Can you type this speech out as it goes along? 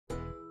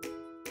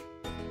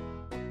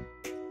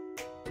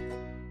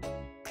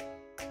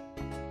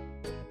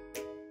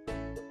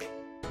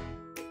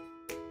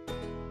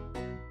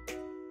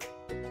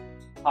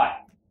Hi,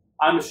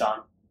 I'm Ishan,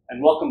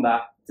 and welcome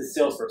back to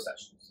Salesforce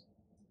Sessions.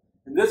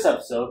 In this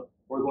episode,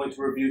 we're going to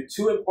review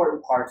two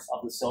important parts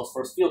of the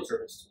Salesforce Field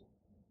Service tool,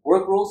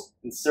 work rules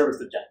and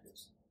service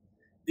objectives.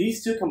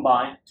 These two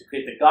combine to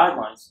create the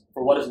guidelines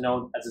for what is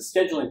known as a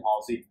scheduling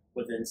policy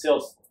within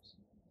Salesforce.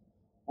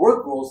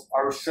 Work rules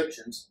are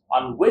restrictions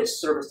on which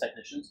service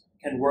technicians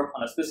can work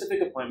on a specific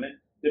appointment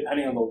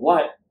depending on the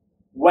what,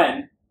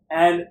 when,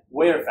 and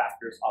where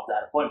factors of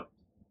that appointment.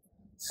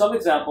 Some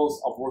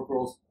examples of work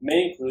rules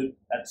may include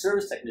that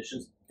service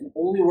technicians can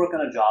only work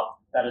on a job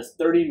that is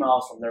 30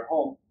 miles from their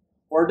home,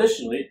 or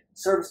additionally,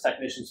 service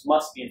technicians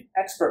must be an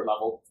expert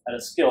level at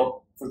a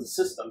skill for the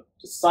system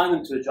to assign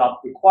them to a job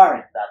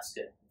requiring that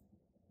skill.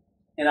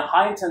 In a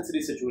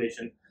high-intensity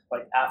situation,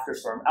 like after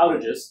storm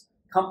outages,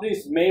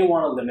 companies may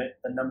want to limit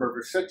the number of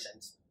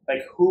restrictions,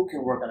 like who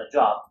can work on a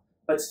job,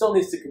 but still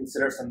needs to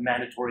consider some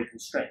mandatory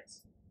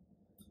constraints.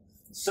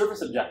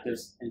 Service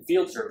objectives in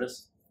field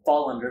service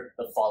fall under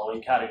the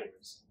following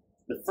categories.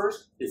 The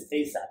first is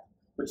ASAP,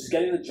 which is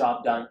getting the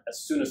job done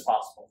as soon as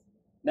possible.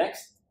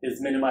 Next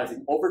is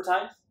minimizing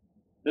overtime.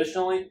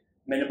 Additionally,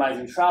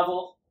 minimizing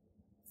travel.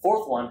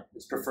 Fourth one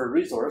is preferred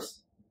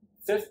resource.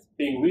 Fifth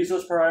being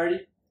resource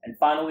priority. And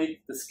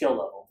finally, the skill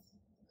level.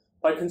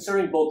 By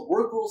considering both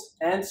work rules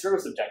and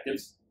service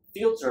objectives,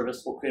 field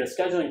service will create a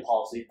scheduling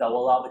policy that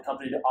will allow the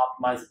company to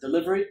optimize the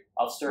delivery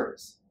of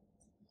service.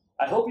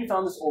 I hope you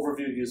found this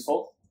overview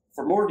useful.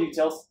 For more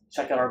details,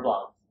 check out our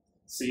blog.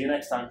 See you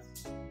next time.